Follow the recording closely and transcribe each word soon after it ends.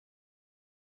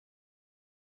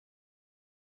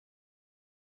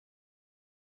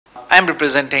I'm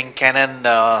representing Canon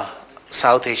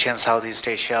South Asia and Southeast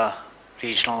Asia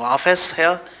regional office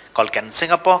here called Canon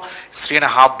Singapore. It's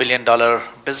 $3.5 billion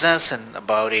business in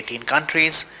about 18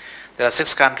 countries. There are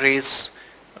 6 countries,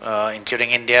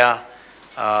 including India,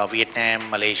 Vietnam,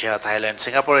 Malaysia, Thailand,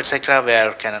 Singapore, etc.,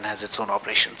 where Canon has its own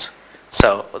operations.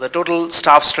 So the total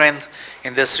staff strength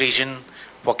in this region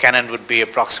for Canon would be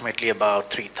approximately about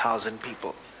 3,000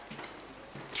 people.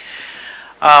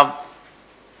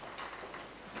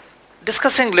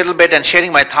 Discussing a little bit and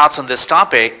sharing my thoughts on this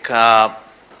topic,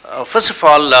 first of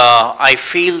all, I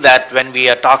feel that when we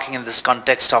are talking in this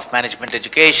context of management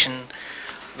education,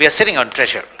 we are sitting on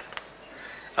treasure.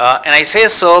 And I say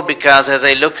so because as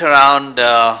I look around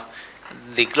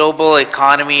the global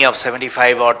economy of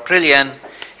 75 odd trillion,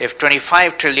 if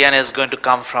 25 trillion is going to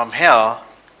come from here,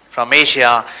 from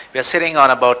Asia, we are sitting on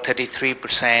about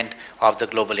 33% of the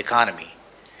global economy.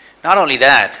 Not only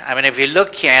that, I mean, if you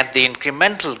look at the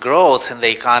incremental growth in the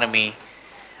economy,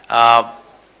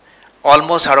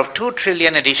 almost out of 2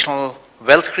 trillion additional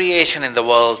wealth creation in the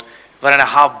world,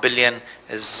 1.5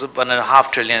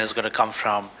 trillion is going to come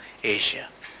from Asia.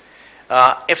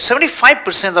 If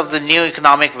 75% of the new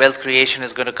economic wealth creation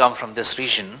is going to come from this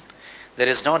region, there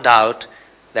is no doubt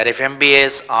that if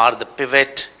MBAs are the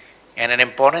pivot and an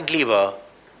important lever,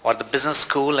 or the business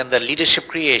school and the leadership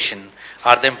creation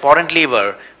are the important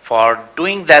lever for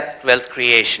doing that wealth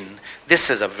creation, this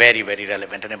is a very, very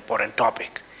relevant and important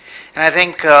topic. And I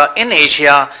think in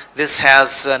Asia, this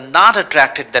has not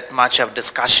attracted that much of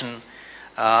discussion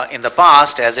in the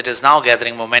past as it is now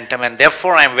gathering momentum, and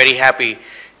therefore I'm very happy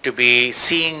to be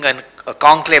seeing a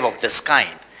conclave of this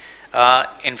kind.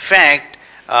 In fact,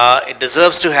 it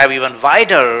deserves to have even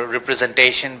wider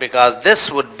representation because this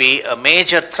would be a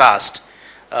major thrust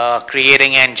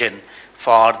creating engine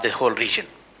for the whole region.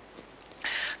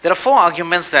 There are 4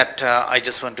 arguments that I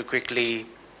just want to quickly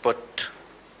put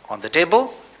on the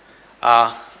table.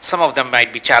 Some of them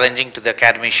might be challenging to the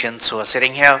academicians who are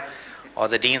sitting here or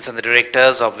the deans and the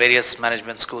directors of various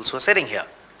management schools who are sitting here.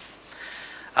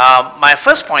 My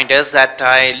first point is that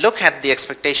I look at the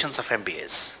expectations of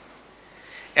MBAs.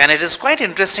 And it is quite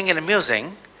interesting and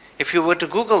amusing if you were to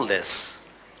Google this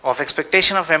of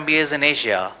expectation of MBAs in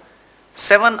Asia,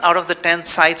 7 out of the 10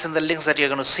 sites in the links that you're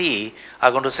going to see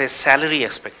are going to say salary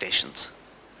expectations.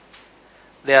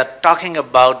 They are talking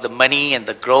about the money and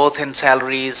the growth in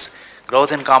salaries,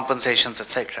 growth in compensations,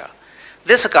 etc.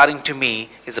 This, according to me,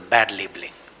 is a bad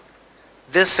labeling.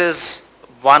 This is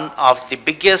one of the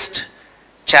biggest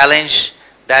challenge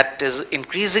that is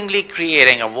increasingly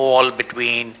creating a wall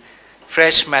between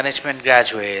fresh management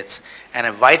graduates and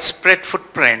a widespread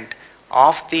footprint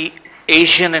of the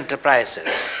Asian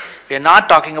enterprises. We are not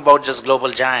talking about just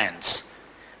global giants,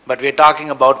 but we are talking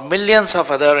about millions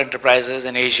of other enterprises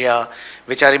in Asia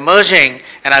which are emerging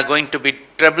and are going to be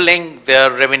trebling their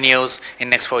revenues in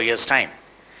next 4 years' time.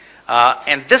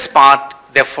 And this part,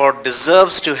 therefore,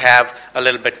 deserves to have a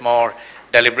little bit more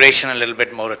deliberation, a little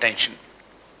bit more attention.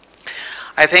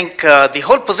 I think the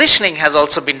whole positioning has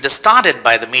also been distorted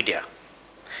by the media.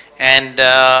 And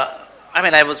I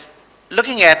mean, I was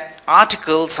looking at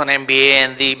articles on MBA,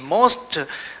 and the most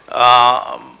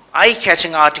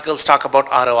eye-catching articles talk about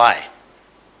ROI,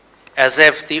 as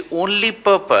if the only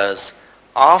purpose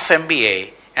of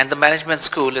MBA and the management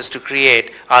school is to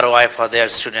create ROI for their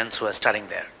students who are studying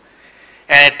there.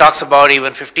 And it talks about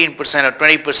even 15% or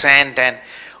 20%, and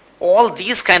all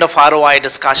these kind of ROI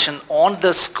discussion on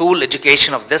the school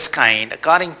education of this kind,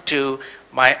 according to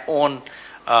my own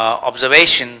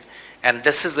observation, and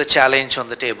this is the challenge on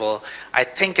the table, I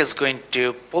think is going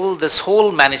to pull this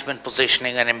whole management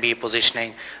positioning and MBA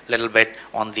positioning a little bit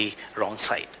on the wrong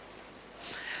side.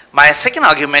 My second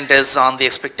argument is on the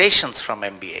expectations from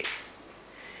MBA.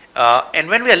 And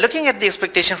when we are looking at the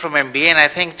expectation from MBA, and I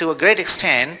think to a great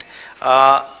extent,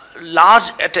 at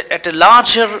a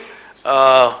larger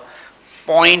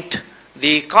point,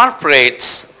 the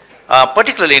corporates,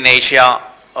 particularly in Asia,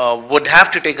 would have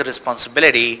to take a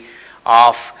responsibility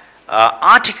of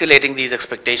articulating these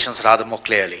expectations rather more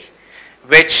clearly,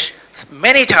 which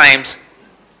many times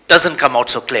doesn't come out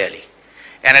so clearly.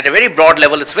 And at a very broad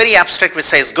level, it's very abstract, which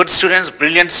says good students,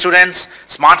 brilliant students,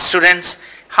 smart students.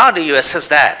 How do you assess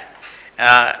that?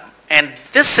 And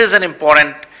this is an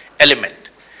important element,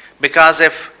 because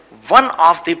if one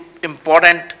of the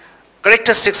important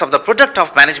characteristics of the product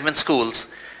of management schools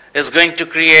is going to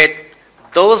create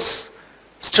those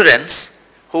students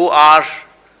who are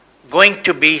going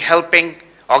to be helping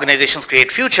organizations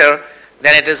create future,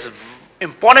 then it is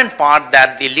important part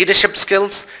that the leadership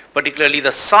skills, particularly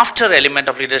the softer element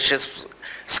of leadership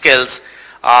skills,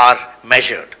 are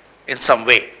measured in some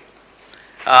way.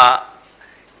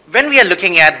 when we are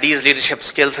looking at these leadership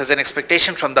skills as an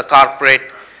expectation from the corporate,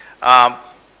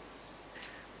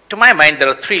 to my mind, there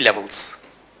are 3 levels.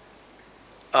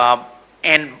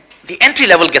 And the entry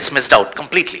level gets missed out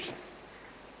completely,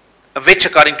 which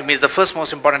according to me is the first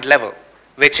most important level,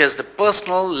 which is the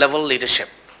personal level leadership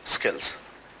skills.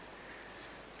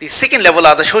 The second level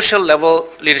are the social level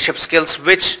leadership skills,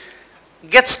 which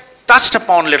gets touched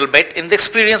upon a little bit in the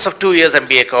experience of 2 years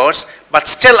MBA course, but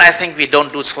still I think we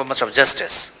don't do so much of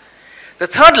justice. The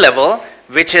third level,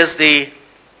 which is the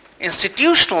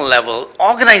institutional level,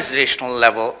 organizational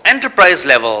level, enterprise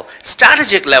level,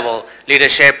 strategic level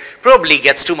leadership, probably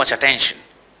gets too much attention,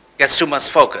 gets too much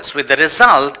focus. With the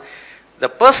result, the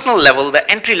personal level, the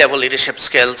entry level leadership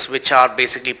skills, which are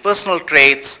basically personal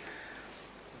traits,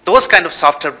 those kind of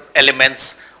softer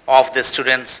elements of the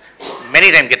students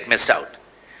many times get missed out.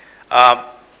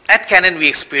 At Canon, we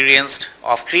experienced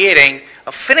of creating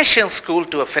a finishing school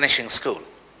to a finishing school.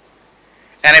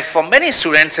 And if for many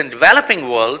students in developing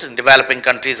world, in developing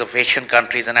countries of Asian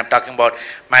countries, and I'm talking about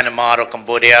Myanmar or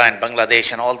Cambodia and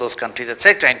Bangladesh and all those countries,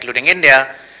 etc., including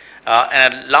India,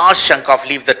 and a large chunk of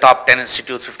leave the top 10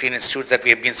 institutes, 15 institutes that we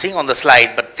have been seeing on the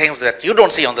slide, but things that you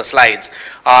don't see on the slides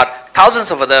are thousands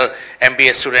of other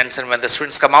MBA students, and when the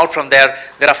students come out from there,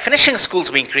 there are finishing schools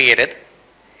being created,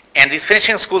 and these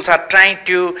finishing schools are trying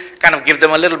to kind of give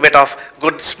them a little bit of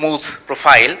good, smooth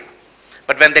profile,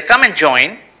 but when they come and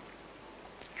join,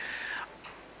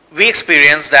 we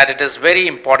experience that it is very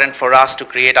important for us to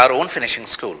create our own finishing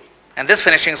school. And this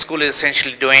finishing school is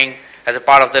essentially doing, as a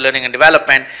part of the learning and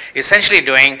development, essentially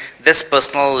doing this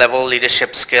personal level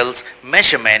leadership skills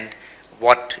measurement,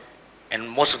 what in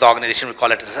most of the organization we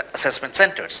call it assessment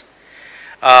centers.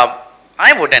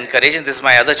 I would encourage, and this is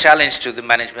my other challenge to the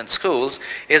management schools,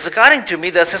 is according to me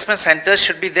the assessment centers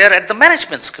should be there at the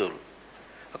management school.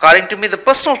 According to me, the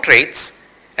personal traits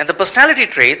and the personality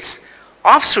traits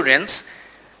of students,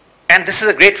 and this is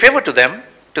a great favor to them,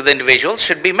 to the individuals,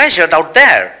 should be measured out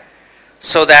there,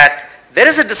 so that there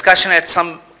is a discussion at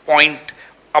some point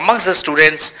amongst the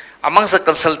students, amongst the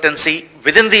consultancy,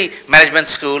 within the management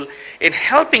school, in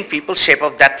helping people shape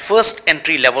up that first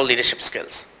entry level leadership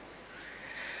skills.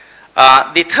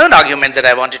 The third argument that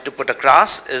I wanted to put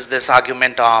across is this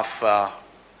argument of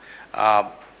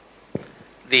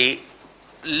the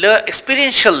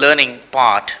experiential learning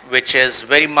part, which is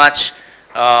very much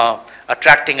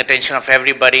attracting attention of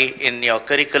everybody in your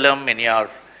curriculum, in your,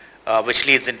 which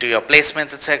leads into your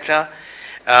placements, etc.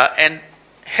 And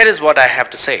here is what I have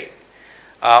to say.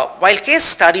 While case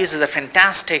studies is a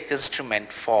fantastic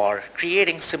instrument for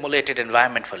creating simulated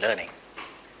environment for learning,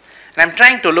 and I'm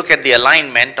trying to look at the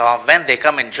alignment of when they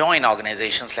come and join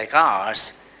organizations like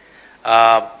ours,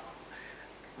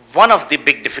 one of the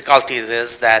big difficulties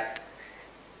is that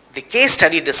the case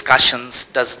study discussions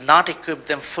does not equip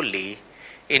them fully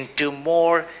into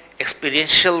more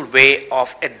experiential way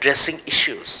of addressing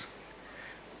issues.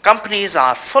 Companies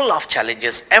are full of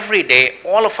challenges every day.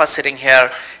 All of us sitting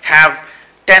here have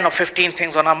 10 or 15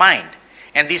 things on our mind,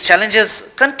 and these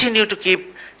challenges continue to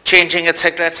keep changing,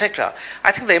 etc., etc.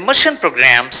 I think the immersion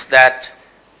programs that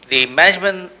the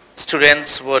management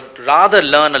students would rather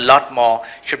learn a lot more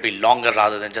should be longer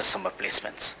rather than just summer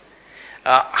placements.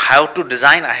 How to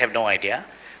design, I have no idea,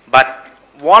 but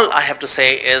all I have to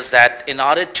say is that in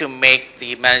order to make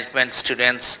the management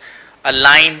students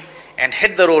align and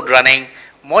hit the road running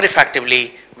more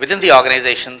effectively within the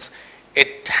organizations,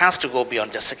 it has to go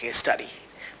beyond just a case study,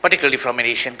 particularly from an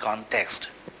Asian context.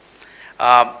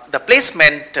 The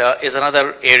placement is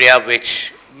another area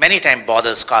which many times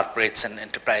bothers corporates and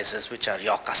enterprises, which are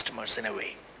your customers in a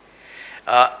way.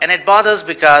 And it bothers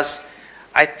because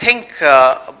I think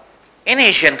in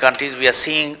Asian countries we are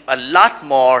seeing a lot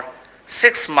more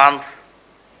 6-month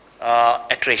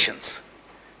iterations,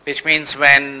 which means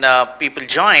when people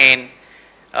join,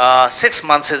 6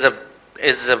 months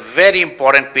is a very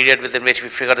important period within which we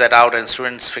figure that out, and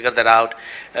students figure that out,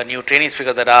 new trainees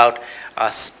figure that out,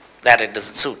 that it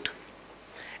doesn't suit.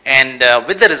 And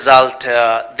with the result,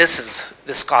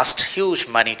 this costs huge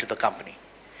money to the company.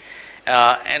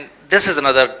 And this is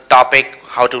another topic,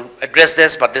 how to address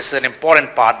this, but this is an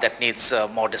important part that needs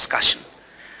more discussion.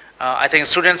 I think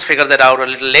students figure that out a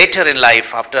little later in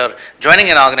life after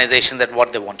joining an organization, that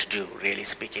what they want to do, really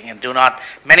speaking, and do not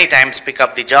many times pick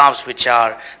up the jobs which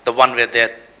are the one where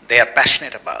they are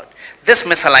passionate about. This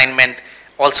misalignment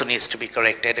also needs to be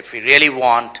corrected if we really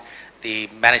want the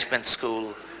management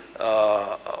school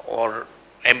or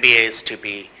MBAs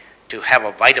to have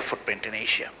a wider footprint in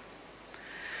Asia.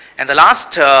 And the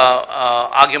last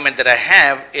argument that I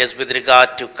have is with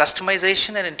regard to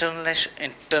customization and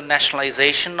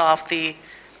internationalization of the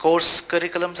course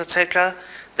curriculums, etc.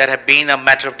 that have been a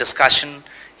matter of discussion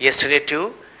yesterday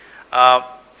too.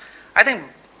 I think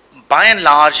by and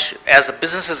large, as the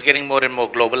business is getting more and more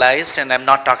globalized, and I'm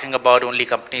not talking about only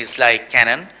companies like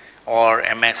Canon or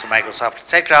MX or Microsoft,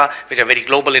 etc., which are very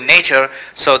global in nature,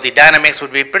 so the dynamics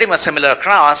would be pretty much similar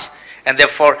across, and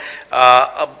therefore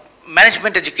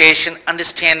management education,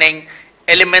 understanding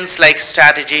elements like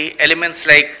strategy, elements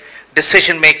like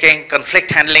decision making,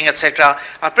 conflict handling, etc.,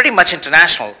 are pretty much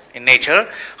international in nature.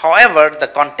 However, the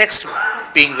context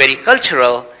being very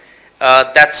cultural,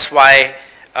 that's why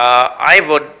I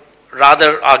would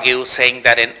rather argue saying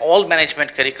that in all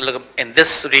management curriculum in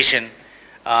this region,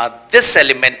 this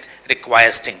element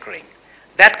requires tinkering.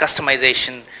 That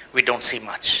customization we don't see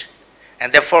much.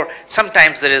 And therefore,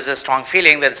 sometimes there is a strong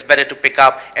feeling that it's better to pick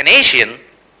up an Asian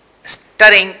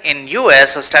studying in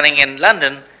US or studying in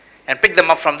London and pick them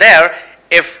up from there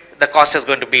if the cost is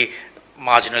going to be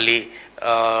marginally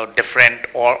different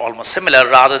or almost similar,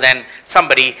 rather than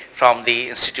somebody from the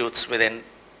institutes within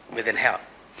here.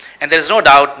 And there is no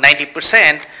doubt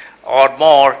 90% or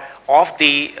more of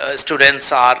the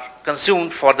students are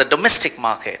consumed for the domestic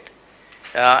market.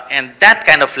 And that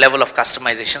kind of level of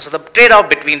customization. So the trade-off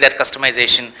between that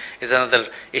customization is another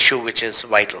issue which is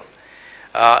vital.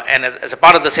 And as a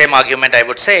part of the same argument, I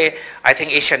would say, I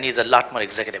think Asia needs a lot more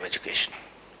executive education.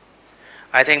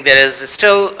 I think there is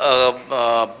still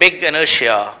a big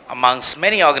inertia amongst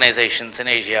many organizations in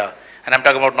Asia, and I'm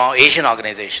talking about now Asian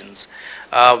organizations,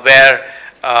 where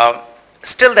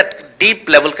still that deep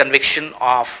level conviction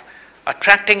of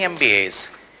attracting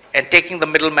MBAs and taking the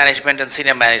middle management and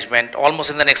senior management almost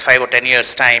in the next 5 or 10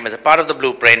 years time as a part of the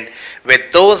blueprint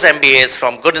with those MBAs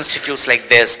from good institutes like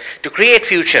this to create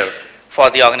future for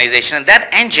the organization. And that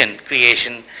engine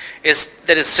creation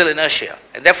there is still inertia.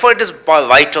 And therefore it is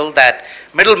vital that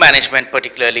middle management,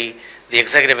 particularly the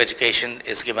executive education,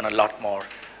 is given a lot more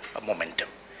momentum.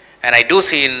 And I do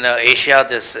see in Asia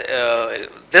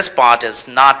this part is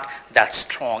not that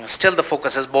strong. Still the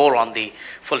focus is more on the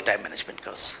full-time management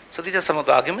course. So these are some of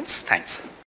the arguments. Thanks.